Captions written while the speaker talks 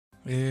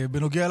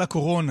בנוגע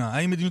לקורונה.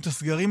 האם מדיניות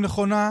הסגרים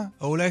נכונה,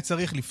 או אולי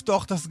צריך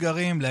לפתוח את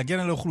הסגרים, להגן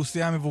על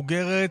האוכלוסייה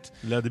המבוגרת?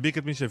 להדביק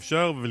את מי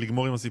שאפשר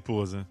ולגמור עם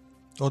הסיפור הזה.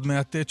 עוד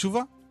מעט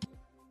תשובה.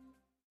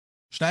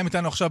 שניים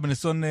איתנו עכשיו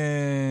בניסיון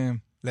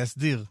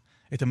להסדיר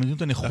את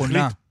המדיניות הנכונה.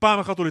 להחליט פעם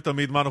אחת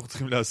ולתמיד מה אנחנו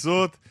צריכים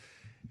לעשות.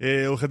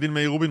 עורך הדין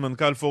מאיר רובין,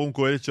 מנכ"ל פורום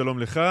קהלת, שלום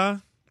לך.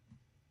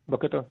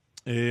 בוקר טוב.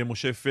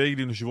 משה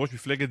פייגלין, יושב ראש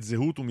מפלגת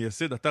זהות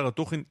ומייסד אתר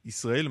התוכן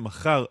ישראל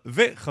מחר,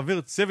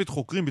 וחבר צוות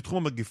חוקרים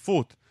בתחום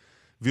המגפות,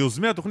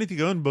 ויוזמי התוכנית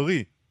היגיון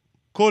בריא.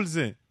 כל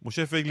זה,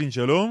 משה פייגלין,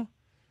 שלום.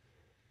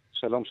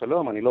 שלום,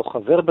 שלום. אני לא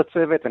חבר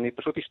בצוות, אני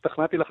פשוט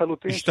השתכנעתי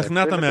לחלוטין.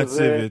 השתכנעת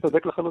מהצוות.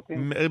 צודק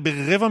לחלוטין.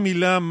 ברבע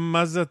מילה,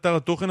 מה זה אתר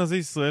התוכן הזה,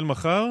 ישראל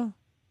מחר?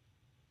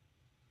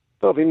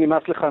 טוב, אם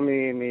נמאס לך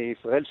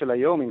מישראל של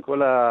היום, עם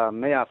כל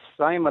המאה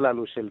אפסיים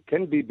הללו של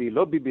כן ביבי,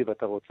 לא ביבי,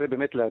 ואתה רוצה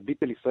באמת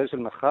להביט אל ישראל של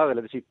מחר, אל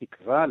איזושהי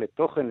תקווה,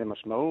 לתוכן,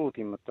 למשמעות,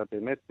 אם אתה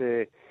באמת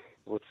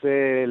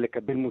רוצה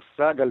לקבל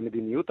מושג על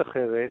מדיניות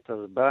אחרת, אז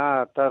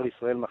בא אתר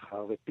ישראל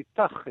מחר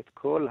ופיתח את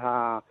כל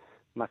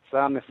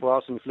המצע המפואר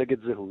של מפלגת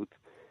זהות,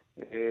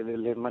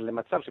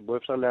 למצב שבו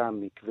אפשר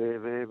להעמיק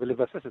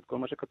ולבסס את כל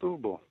מה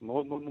שכתוב בו.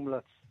 מאוד מאוד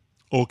מומלץ.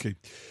 אוקיי.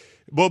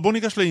 בוא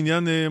ניגש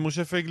לעניין,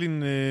 משה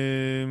פייגלין.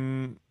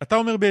 אתה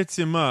אומר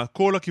בעצם מה?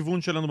 כל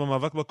הכיוון שלנו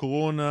במאבק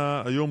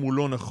בקורונה היום הוא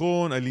לא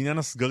נכון, על עניין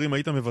הסגרים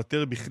היית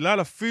מוותר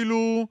בכלל,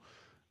 אפילו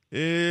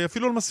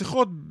על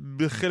מסכות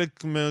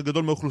בחלק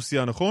גדול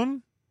מהאוכלוסיה, נכון?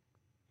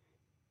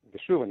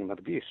 ושוב, אני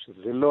מדגיש,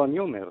 זה לא אני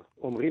אומר.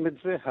 אומרים את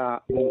זה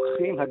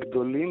המומחים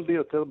הגדולים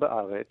ביותר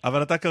בארץ.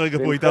 אבל אתה כרגע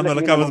פה איתנו על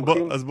הקו,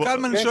 אז בוא...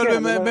 קלמן שואל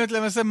באמת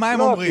למעשה מה הם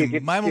אומרים.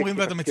 מה הם אומרים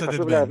ואתה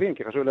מצדד בהם?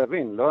 כי חשוב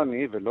להבין, לא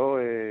אני ולא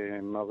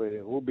מר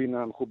רובין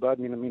המכובד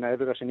מן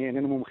העבר השני,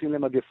 איננו מומחים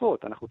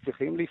למגפות. אנחנו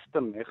צריכים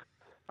להסתמך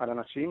על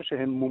אנשים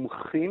שהם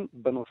מומחים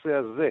בנושא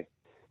הזה.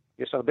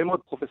 יש הרבה מאוד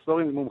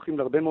פרופסורים ומומחים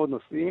להרבה מאוד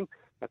נושאים.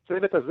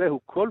 הצוות הזה הוא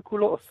כל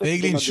כולו עוסק במגפות.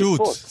 פייגלין,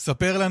 שוט,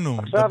 ספר לנו,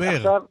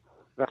 דבר.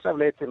 ועכשיו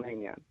לעצם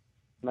העניין.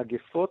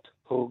 מגפות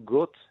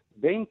הורגות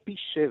בין פי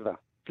 7,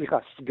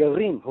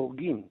 סגרים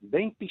הורגים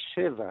בין פי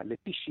 7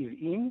 לפי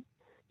 70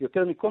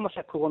 יותר מכל מה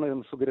שהקורונה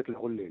מסוגלת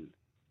לעולל.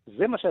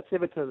 זה מה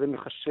שהצוות הזה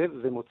מחשב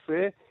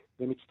ומוצא,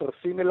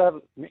 ומצטרפים אליו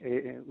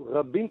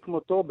רבים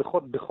כמותו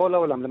בכל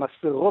העולם.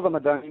 למעשה רוב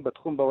המדענים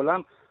בתחום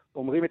בעולם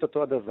אומרים את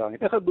אותו הדבר. אני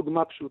אתן לך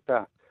דוגמה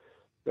פשוטה.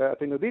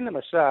 אתם יודעים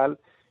למשל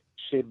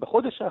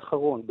שבחודש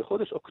האחרון,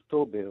 בחודש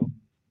אוקטובר,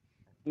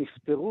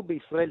 נפטרו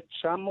בישראל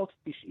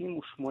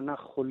 998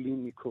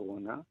 חולים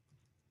מקורונה,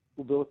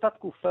 ובאותה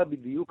תקופה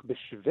בדיוק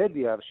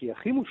בשוודיה, שהיא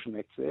הכי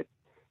מושמצת,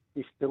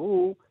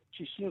 נפטרו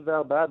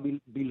 64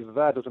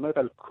 בלבד. זאת אומרת,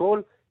 על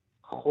כל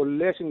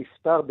חולה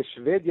שנפטר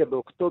בשוודיה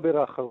באוקטובר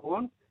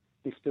האחרון,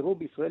 נפטרו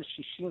בישראל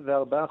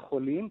 64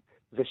 חולים,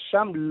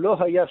 ושם לא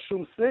היה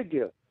שום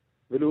סגר.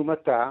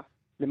 ולעומתה,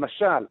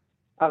 למשל,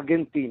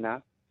 ארגנטינה,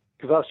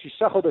 כבר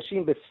 6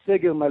 חודשים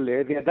בסגר מלא,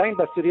 ועדיין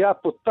בעשירייה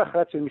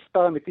הפותחת של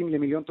מספר המתים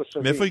למיליון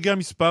תושבים. מאיפה הגיע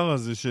המספר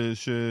הזה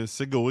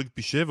שסגר הורג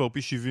פי 7 או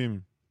פי 70?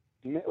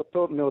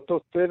 מאותו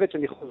צוות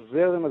שאני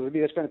חוזר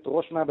ומסביר, יש כאן את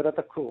ראש מעבדת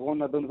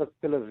הקורונה באוניברסיטת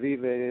תל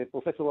אביב,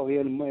 פרופסור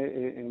אריאל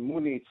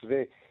מוניץ,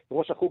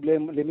 וראש החוג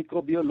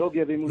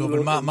למיקרוביולוגיה ואימונולוגיה.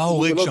 לא, אבל מה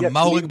הורג שם?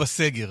 מה הורג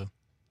בסגר?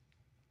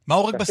 מה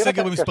הורג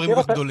בסגר במספרים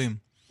כל כך גדולים?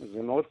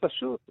 זה מאוד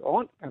פשוט.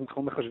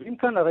 אנחנו מחשבים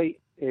כאן הרי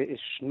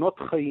שנות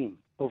חיים.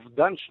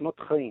 אובדן שנות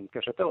חיים.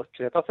 כשאתה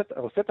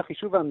עושה את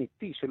החישוב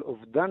האמיתי של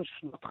אובדן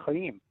שנות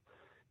חיים,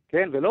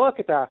 כן? ולא רק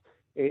את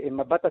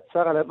המבט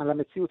הצר על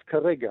המציאות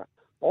כרגע.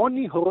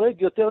 עוני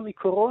הורג יותר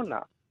מקורונה.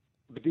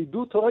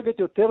 בדידות הורגת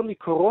יותר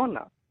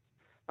מקורונה.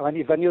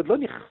 ואני עוד לא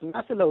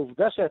נכנס אל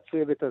העובדה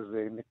שהצוות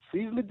הזה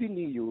מציב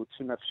מדיניות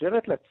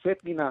שמאפשרת לצאת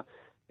מן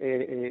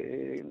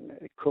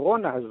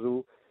הקורונה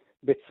הזו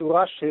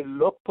בצורה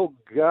שלא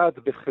פוגעת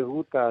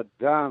בחירות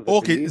האדם.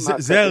 אוקיי,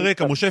 זה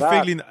הרקע, משה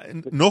פייגלין.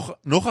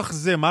 נוכח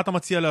זה, מה אתה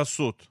מציע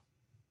לעשות?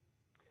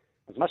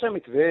 אז מה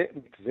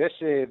שהמתווה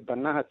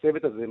שבנה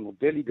הצוות הזה,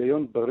 מודל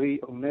היגיון בריא,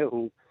 אומר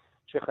הוא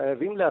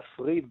שחייבים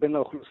להפריד בין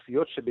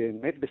האוכלוסיות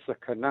שבאמת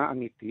בסכנה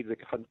אמיתית, זה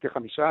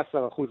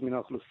כ-15% מן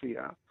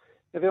האוכלוסייה.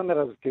 זה אומר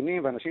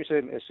הזקנים ואנשים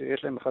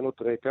שיש להם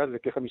מחלות רקע, זה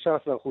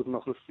כ-15%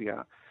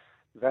 מהאוכלוסייה.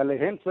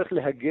 ועליהם צריך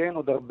להגן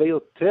עוד הרבה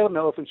יותר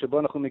מהאופן שבו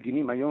אנחנו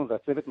מגינים היום,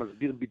 והצוות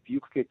מסביר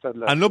בדיוק כיצד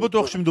לעשות. אני לא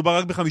בטוח שמדובר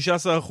רק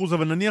ב-15%,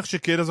 אבל נניח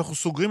שכן, אז אנחנו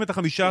סוגרים את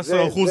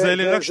ה-15%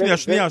 האלה, רק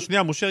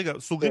שנייה, משה רגע,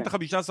 סוגרים את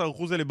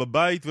ה-15% האלה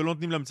בבית, ולא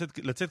נותנים להם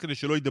לצאת כדי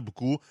שלא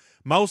ידבקו.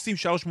 מה עושים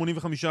שאר 85%?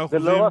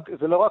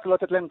 זה לא רק לא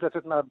לתת להם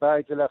לצאת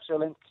מהבית, זה לאפשר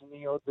להם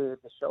קניות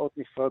בשעות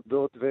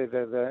נפרדות,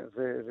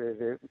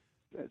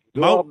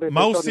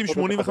 מה עושים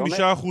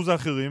 85%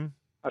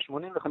 האחרים?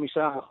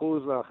 ה-85%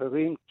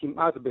 האחרים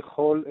כמעט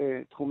בכל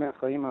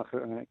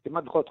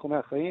תחומי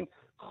החיים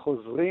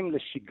חוזרים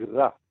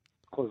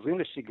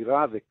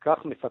לשגרה, וכך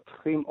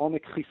מפתחים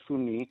עומק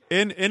חיסוני.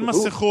 אין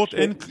מסכות,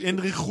 אין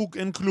ריחוק,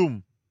 אין כלום.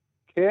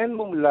 כן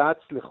מומלץ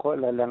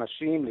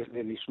לאנשים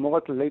לשמור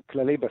על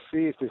כללי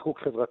בסיס, ריחוק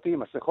חברתי,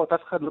 מסכות,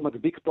 אף אחד לא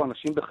מדביק פה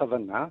אנשים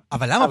בכוונה.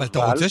 אבל למה? אבל אתה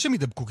רוצה שהם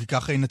ידבקו, כי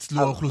ככה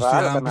ינצלו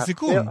האוכלוסיה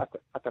בסיכון.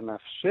 אתה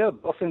מאפשר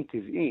באופן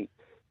טבעי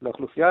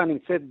לאוכלוסייה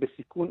נמצאת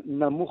בסיכון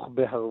נמוך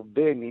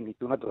בהרבה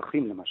מתאונת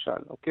דרכים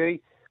למשל, אוקיי?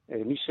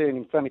 מי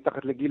שנמצא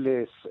מתחת לגיל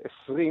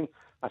 20,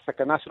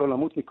 הסכנה שלו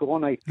למות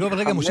מקורונה היא... לא, אבל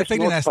רגע, משה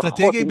פייגלין,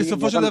 האסטרטגיה היא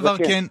בסופו של דבר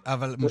כן,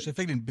 אבל משה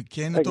פייגלין,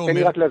 כן אתה אומר... תן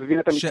לי רק להסביר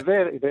את המתווה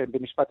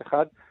במשפט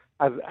אחד.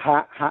 אז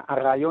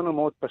הרעיון הוא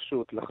מאוד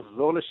פשוט,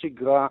 לחזור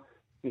לשגרה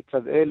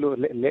מצד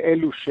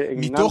לאלו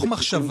שאינם... מתוך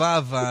מחשבה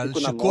אבל,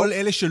 שכל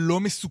אלה שלא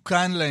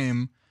מסוכן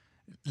להם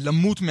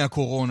למות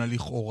מהקורונה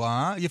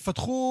לכאורה,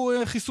 יפתחו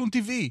חיסון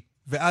טבעי.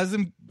 ואז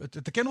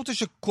אתה כן רוצה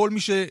שכל מי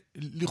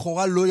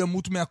שלכאורה לא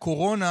ימות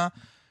מהקורונה,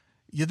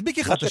 ידביק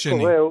אחד את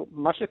השני.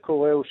 מה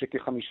שקורה הוא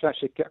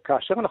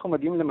שכאשר אנחנו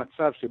מגיעים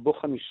למצב שבו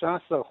 15%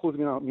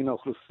 מן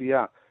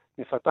האוכלוסייה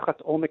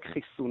מפתחת עומק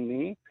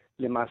חיסוני,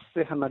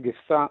 למעשה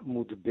המגפה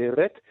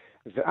מודברת,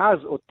 ואז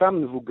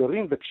אותם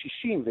מבוגרים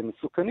וקשישים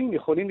ומסוכנים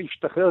יכולים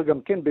להשתחרר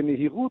גם כן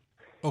במהירות,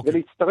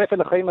 ולהצטרף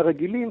אל החיים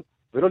הרגילים,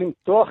 ולא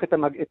למתוח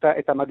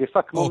את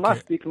המגפה כמו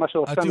מסטיק, מה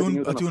שעושה מדיניות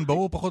המפסיק. הטיעון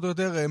ברור פחות או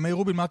יותר. מאיר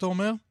רובין, מה אתה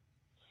אומר?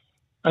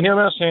 אני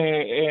אומר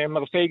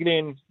שמר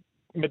פייגלין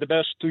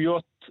מדבר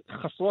שטויות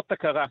חסרות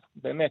הכרה,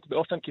 באמת,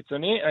 באופן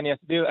קיצוני.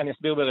 אני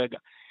אסביר ברגע.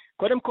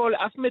 קודם כל,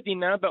 אף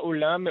מדינה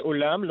בעולם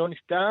מעולם לא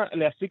ניסתה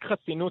להשיג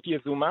חסינות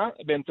יזומה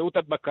באמצעות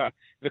הדבקה.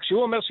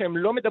 וכשהוא אומר שהם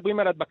לא מדברים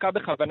על הדבקה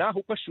בכוונה,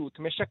 הוא פשוט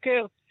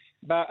משקר.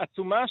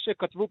 בעצומה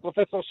שכתבו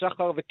פרופסור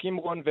שחר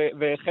וקימרון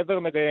וחבר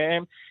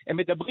מרעיהם, הם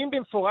מדברים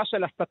במפורש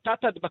על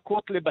הסטת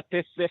הדבקות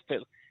לבתי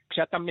ספר.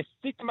 כשאתה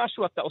מסית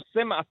משהו, אתה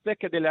עושה מעשה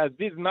כדי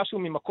להזיז משהו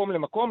ממקום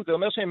למקום, זה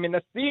אומר שהם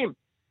מנסים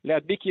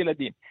להדביק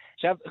ילדים.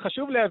 עכשיו,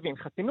 חשוב להבין,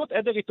 חסינות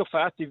עדר היא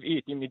תופעה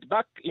טבעית.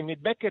 אם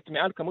נדבקת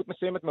מעל כמות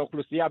מסוימת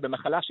מהאוכלוסייה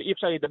במחלה שאי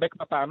אפשר להידבק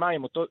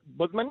בפעמיים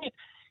בו זמנית,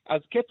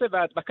 אז קצב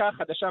ההדבקה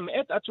החדשה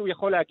מעט עד שהוא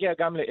יכול להגיע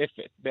גם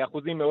לאפס,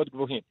 באחוזים מאוד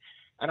גבוהים.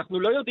 אנחנו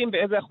לא יודעים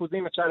באיזה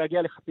אחוזים אפשר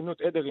להגיע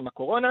לחסינות עדר עם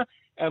הקורונה,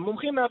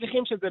 המומחים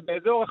מעריכים שזה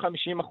באזור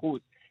ה-50%.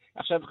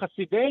 עכשיו,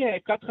 חסידי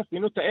ערכת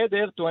חסינות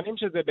העדר טוענים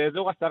שזה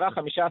באזור 10-15%,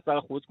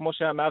 כמו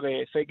שאמר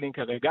פייגלין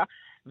כרגע,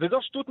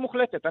 וזו שטות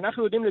מוחלטת.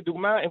 אנחנו יודעים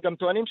לדוגמה, הם גם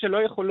טוענים שלא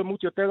יכול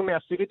למות יותר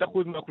מ10%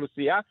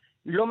 מהאוכלוסייה,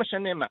 לא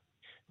משנה מה.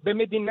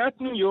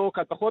 במדינת ניו יורק,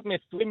 על פחות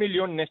מ-20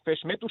 מיליון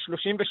נפש, מתו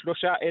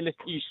 33,000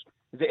 איש.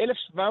 זה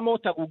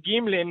 1,700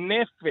 הרוגים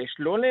לנפש,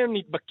 לא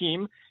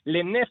לנדבקים,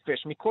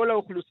 לנפש מכל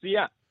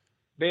האוכלוסייה.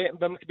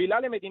 במקבילה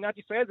למדינת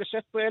ישראל זה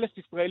 16,000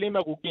 ישראלים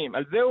הרוגים,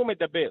 על זה הוא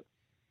מדבר.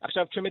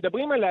 עכשיו,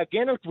 כשמדברים על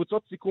להגן על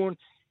קבוצות סיכון,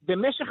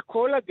 במשך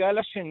כל הגל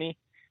השני,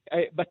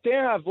 בתי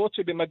האבות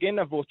שבמגן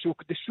אבות,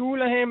 שהוקדשו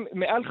להם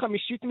מעל 50%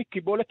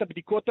 מקיבולת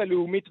הבדיקות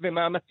הלאומית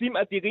ומאמצים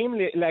אדירים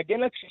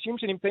להגן על קשישים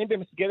שנמצאים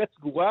במסגרת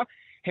סגורה,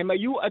 הם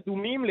היו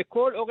אדומים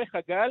לכל אורך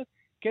הגל,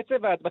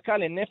 קצב ההדבקה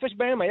לנפש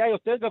בהם היה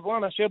יותר גבוה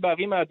מאשר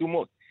בערים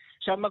האדומות.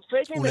 עכשיו, מר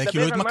פייגלין אולי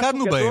כאילו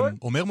התמקדנו בהם,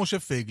 אומר משה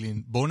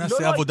פייגלין, בואו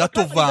נעשה עבודה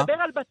טובה. אני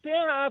מדבר על בתי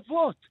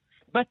האבות.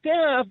 בתי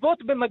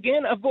האבות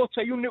במגן אבות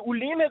שהיו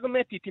נעולים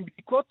הרמטית עם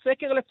בדיקות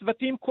סקר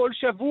לצוותים כל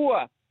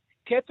שבוע.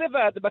 קצב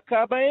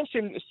ההדבקה בהם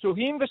של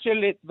שוהים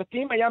ושל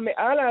צוותים היה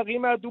מעל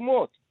הערים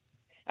האדומות.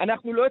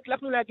 אנחנו לא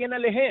הצלחנו להגן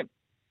עליהם.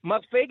 מר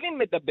פייגלין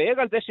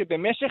מדבר על זה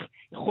שבמשך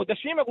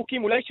חודשים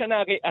ארוכים, אולי שנה,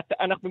 הרי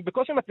אנחנו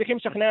בקושי מצליחים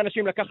לשכנע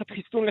אנשים לקחת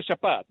חיסון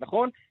לשפעת,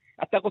 נכון?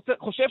 אתה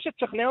חושב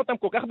שתשכנע אותם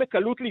כל כך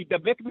בקלות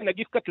להידבק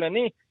בנגיף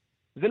קטלני?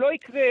 זה לא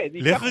יקרה.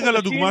 לך רגע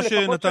לדוגמה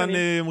שנתן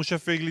משה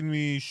פייגלין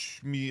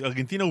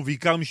מארגנטינה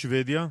ובעיקר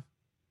משוודיה.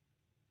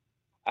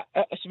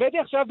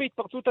 שוודיה עכשיו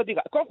בהתפרצות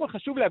אדירה. קודם כל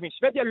חשוב להבין,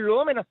 שוודיה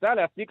לא מנסה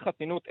להשיג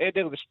חסינות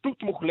עדר, זה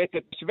שטות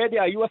מוחלטת.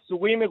 בשוודיה היו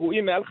אסורים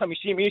אירועים מעל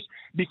 50 איש,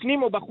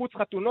 בפנים או בחוץ,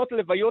 חתונות,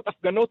 לוויות,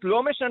 הפגנות,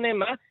 לא משנה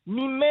מה,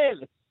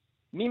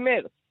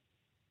 ממרץ.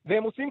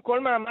 והם עושים כל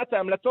מאמץ.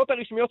 ההמלצות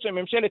הרשמיות של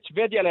ממשלת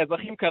שוודיה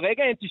לאזרחים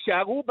כרגע, הם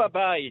תישארו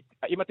בבית.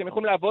 אם אתם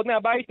יכולים לעבוד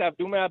מהבית,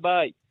 תעבדו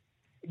מהבית.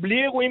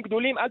 בלי אירועים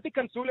גדולים, אל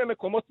תיכנסו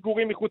למקומות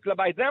סגורים מחוץ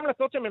לבית. זה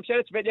ההמלצות של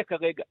ממשלת שוודיה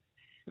כרגע.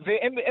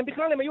 והם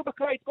בכלל, הם היו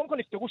בקיץ, קודם כל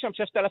נפטרו שם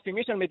 6,000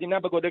 איש על מדינה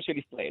בגודל של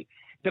ישראל.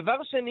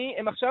 דבר שני,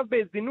 הם עכשיו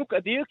בזינוק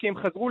אדיר, כי הם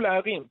חזרו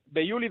לערים.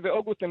 ביולי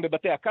ואוגוסט הם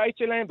בבתי הקיץ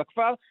שלהם,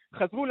 בכפר,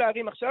 חזרו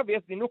לערים עכשיו,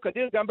 ויש זינוק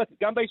אדיר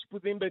גם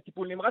באשפוזים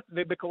בטיפול נמרץ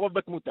ובקרוב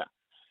בתמותה.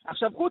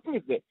 עכשיו, חוץ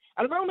מזה,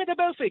 על מה הוא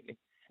מדבר פייגלין?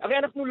 הרי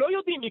אנחנו לא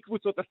יודעים מי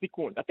קבוצות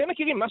הסיכון. אתם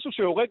מכירים משהו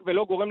שהורג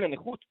ולא גורם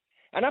לנכות?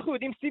 אנחנו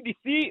יודעים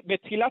CDC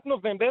בתחילת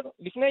נובמבר,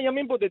 לפני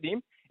ימים בודדים,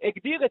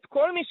 הגדיר את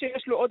כל מי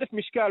שיש לו עודף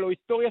משקל או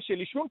היסטוריה של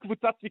עישון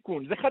קבוצת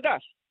סיכון. זה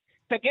חדש.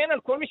 תגן על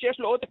כל מי שיש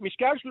לו עודף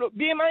משקל,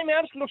 BMI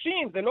מעל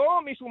 30, זה לא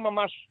מישהו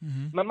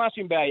ממש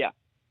עם בעיה.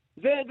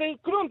 זה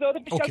כלום, זה עודף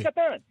משקל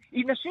קטן.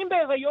 אם נשים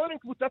בהיריון עם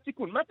קבוצת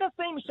סיכון, מה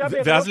תעשה עם אישה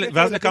בהיריון?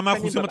 ואז לכמה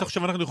אחוזים אתה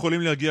חושב אנחנו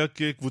יכולים להגיע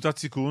כקבוצת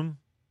סיכון?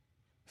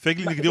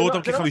 פייגלין הגדיר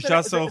אותם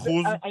כ-15%.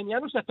 העניין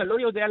הוא שאתה לא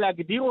יודע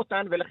להגדיר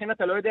אותן, ולכן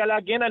אתה לא יודע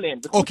להגן עליהן.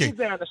 וחוץ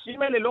מזה,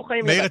 האנשים האלה לא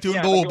חיים... מאיר, הטיעון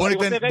ברור, בוא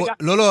ניתן...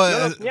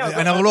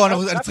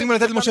 אנחנו צריכים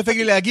לתת למשה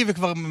פייגלין להגיב,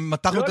 וכבר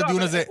מתחנו את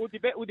הדיון הזה.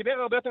 הוא דיבר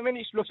הרבה יותר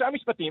ממני 3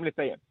 משפטים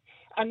לסיים.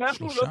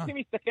 אנחנו לא צריכים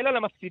להסתכל על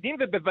המפסידים,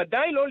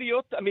 ובוודאי לא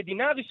להיות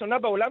המדינה הראשונה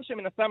בעולם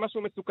שמנסה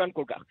משהו מסוכן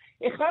כל כך.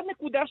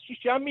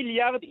 1.6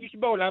 מיליארד איש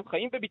בעולם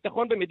חיים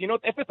בביטחון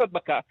במדינות אפס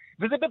הדבקה,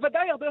 וזה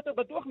בוודאי הרבה יותר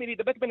בטוח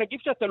מלהידבק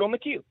בנגיף שאתה לא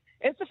מכיר.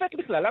 אין ספק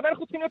בכלל, למה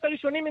אנחנו צריכים להיות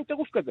הראשונים עם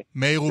טירוף כזה?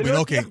 מאיר, רובין,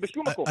 אוקיי.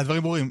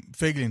 הדברים ברורים.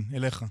 פייגלין,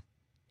 אליך.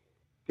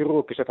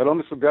 תראו, כשאתה לא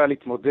מסוגל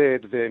להתמודד,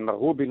 ומר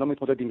רובין לא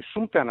מתמודד עם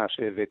שום טענה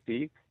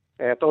שהבאתי,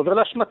 אתה עובר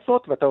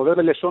להשמצות ואתה עובר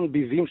ללשון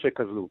ביזים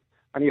שכזו.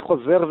 אני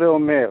חוזר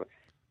ואומר,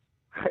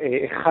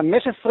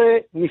 15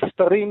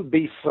 נפטרים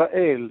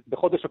בישראל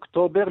בחודש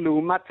אוקטובר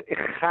לעומת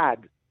 1.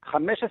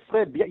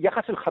 15,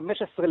 יחס של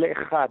 15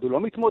 ל-1, הוא לא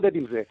מתמודד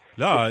עם זה.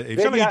 לא,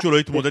 אפשר להגיד שהוא לא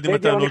יתמודד עם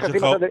הטענות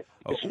שלך.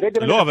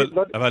 לא,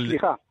 אבל,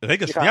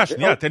 רגע,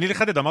 שנייה, תן לי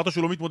לחדד, אמרת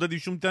שהוא לא מתמודד עם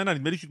שום טענה,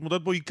 נדמה לי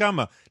שהתמודד בו היא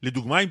כמה.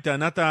 לדוגמה, עם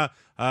טענת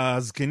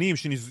הזקנים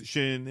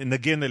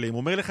שנגן עליהם. הוא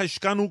אומר לך,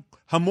 השקענו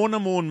המון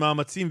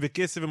מאמצים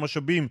וכסף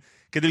ומשאבים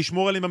כדי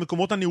לשמור עליהם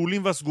במקומות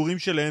הנעולים והסגורים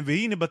שלהם,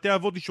 והנה בתי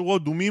אבות נשארו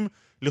אדומים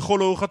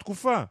לכל אורך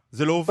התקופה.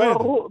 זה לא עובד.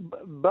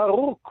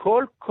 ברור,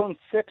 כל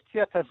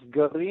קונספציית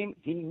הסגרים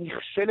היא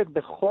נכשלת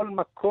בכל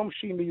מקום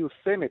שהיא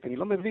מיושמת. אני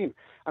לא מבין.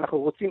 אנחנו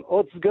רוצים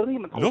עוד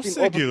סגרים. לא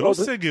סגר, לא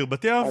סגר,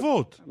 בתי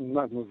אבות.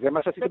 זה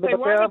מה שעשיתי בבתי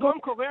אבות. בטיוואן בדרום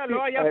קוריאה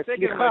לא היה סגר.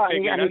 סליחה,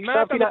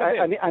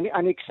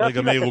 אני הקשבתי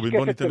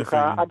לקשקשת שלך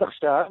עד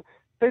עכשיו.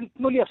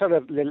 תנו לי עכשיו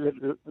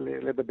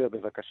לדבר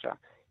בבקשה.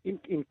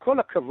 עם כל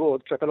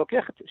הכבוד, כשאתה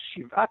לוקח את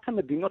 7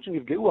 המדינות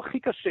שנפגעו הכי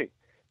קשה,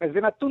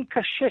 זה נתון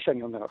קשה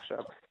שאני אומר עכשיו,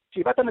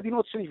 7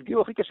 המדינות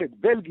שנפגעו הכי קשה,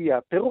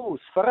 בלגיה, פרו,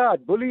 ספרד,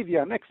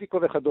 בוליביה,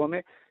 מקסיקו וכדומה,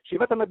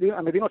 7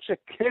 המדינות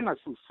שכן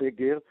עשו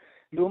סגר,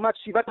 לעומת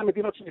 7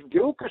 המדינות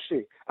שנפגעו קשה,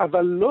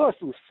 אבל לא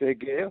עשו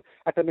סגר,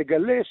 אתה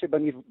מגלה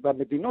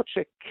שבמדינות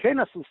שכן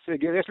עשו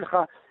סגר, יש לך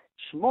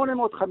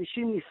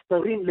 850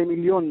 נפטרים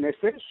למיליון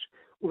נפש,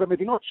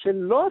 ובמדינות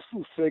שלא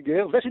עשו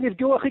סגר,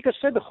 ושנפגעו הכי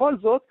קשה בכל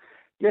זאת,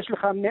 יש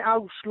לך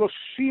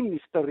 130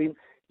 נפטרים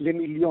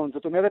למיליון.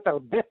 זאת אומרת,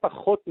 הרבה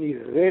פחות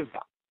מרבע.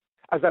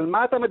 אז על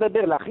מה אתה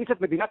מדבר? להכניס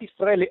את מדינת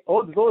ישראל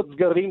לעוד ועוד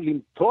סגרים,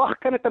 למתוח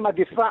כאן את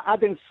המגפה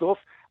עד אין סוף,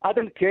 עד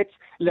אין קץ,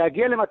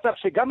 להגיע למצב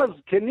שגם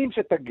הזקנים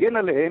שתגן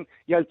עליהם,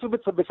 יאלצו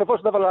בסופו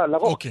של דבר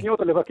לערוך קניות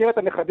או לבקר את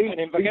הנכדים,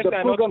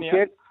 וידבקו גם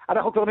כן.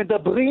 אנחנו כבר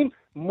מדברים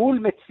מול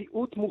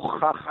מציאות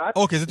מוכחת.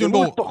 אוקיי, זה טיעון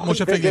ברור,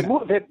 משה פייגלין.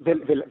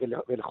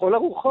 ולכל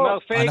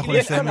הרוחות. אנחנו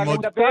נסיים עם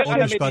עוד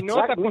משפט.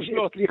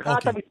 סליחה,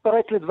 אתה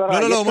מתפרץ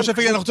לדבריי. לא, משה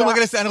פייגלין,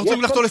 אנחנו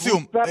רוצים לחתור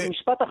לסיום.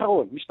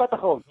 משפט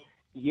אחרון.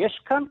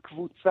 יש כאן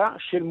קבוצה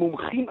של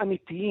מומחים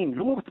אמיתיים,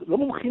 לא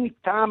מומחים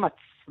מטעם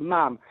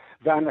עצמם,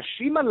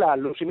 והאנשים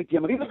הללו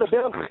שמתיימרים לדבר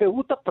על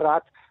חירות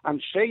הפרט,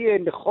 אנשי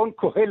מכון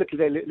קהלת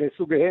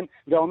לסוגיהם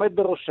והעומד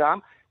בראשם,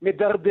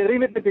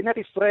 מדרדרים את מדינת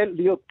ישראל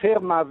ליותר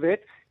מוות,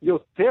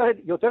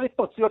 יותר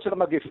התפרצויות של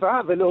המגפה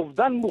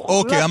ולאובדן מוחלט.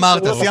 אוקיי,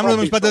 אמרת, סיימנו את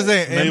המשפט הזה.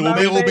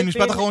 מאיר רובין,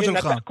 משפט אחרון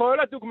שלך. כל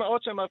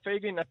הדוגמאות שמר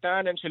פייגלין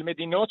נתן הן של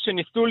מדינות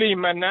שניסו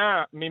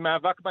להימנע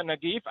ממאבק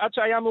בנגיף, עד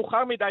שהיה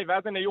מאוחר מדי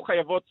ואז הן היו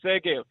חייבות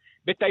סגר.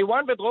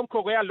 בטיוואן ודרום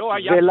קוריאה לא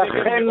היה סגר מעולם.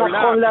 ולכן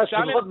נכון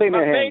להשוות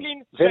ביניהם.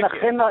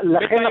 ולכן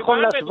נכון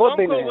להשוות ביניהם. בטיוואן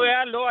ודרום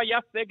קוריאה לא היה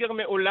סגר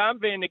מעולם,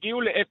 והן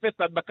הגיעו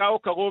לאפס הדבקה או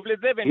קרוב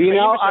לזה, והן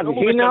חיים בשלום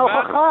ובשלווה. הנה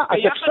ההוכחה, אז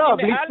אפשר,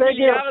 בלי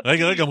סגר.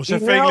 רגע,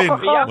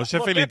 משה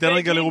פייגלין, תן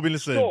רגע לרובין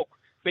לסיים.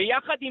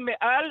 ביחד עם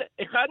מעל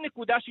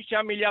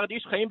 1.6 מיליארד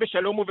איש חיים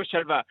בשלום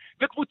ובשלווה.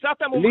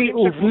 וקבוצת המומחים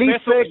ובלי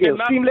סגר,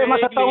 שים לב מה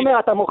שאתה אומר,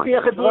 אתה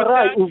מוכיח את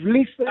דבריי,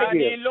 ובלי סגר.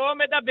 אני לא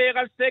מדבר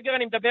על סגר,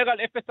 אני מדבר על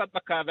אפס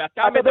הדבקה,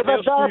 ואתה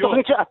מדבר שטויות.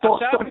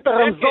 תוכנית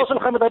הרמזור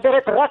שלך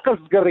מדברת רק על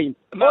סגרים.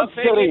 עוד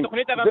סגרים.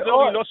 תוכנית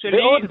הרמזור היא לא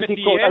שלי,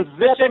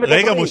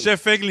 רגע, משה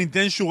פייגלין,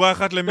 תן שורה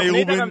אחת למאיר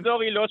רובין. תוכנית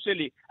הרמזור היא לא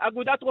שלי.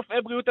 אגודת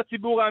רופאי בריאות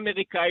הציבור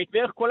האמריקאית,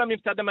 בערך כל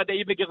הממסד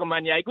המדעי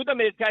בגרמניה, האיגוד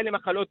האמריקאי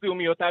למחלות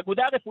זיהומיות,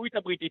 האגודה הרפואית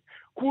הבריטית,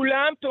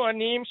 כולם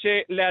טוענים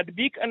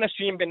שלהדביק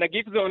אנשים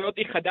בנגיף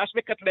זואונוטי חדש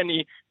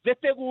וקטלני זה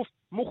טירוף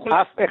מוחלט.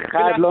 אף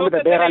אחד לא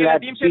מדבר על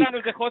להדביק. שלנו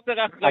זה חוסר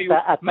האחריות.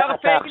 מר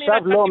פייגלין, אתה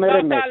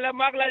דיברת על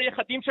אמר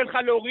לילדים שלך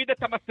להוריד את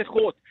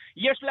המסכות.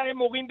 יש להם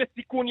הורים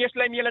בסיכון, יש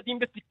להם ילדים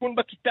בסיכון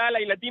בכיתה,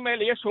 לילדים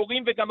האלה יש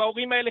הורים וגם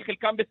ההורים האלה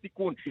חלקם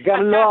בסיכון.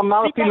 גם לא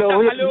אמרתי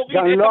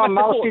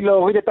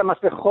להוריד את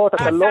המסכות,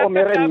 אתה לא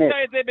אומר אמת. אתה כתבת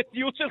את זה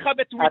בציוץ שלך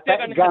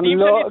בטוויטר, הנכדים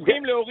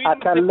שנצחים להוריד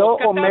מסכות,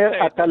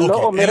 אתה לא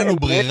אומר אין לנו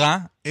ברירה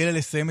אלא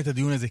לסיים את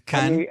הדיון הזה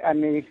כאן.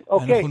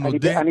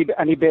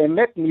 אני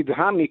באמת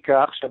נדהם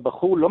מכך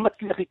שהבחור לא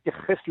מצליח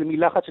להתייחס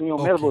למילה אחת שאני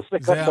אומר ועושה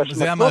כך בהשמצות.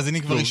 זה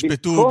המאזינים כבר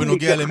ישפטו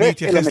בנוגע למי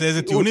יתייחס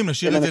לאיזה טיעונים,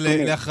 נשאיר את זה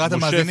להכרעת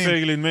המאזינים. משה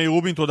פייגלין, מאיר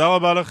רובין, תודה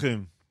רבה לכם.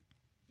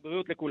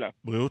 בריאות לכולם.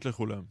 בריאות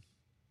לכולם.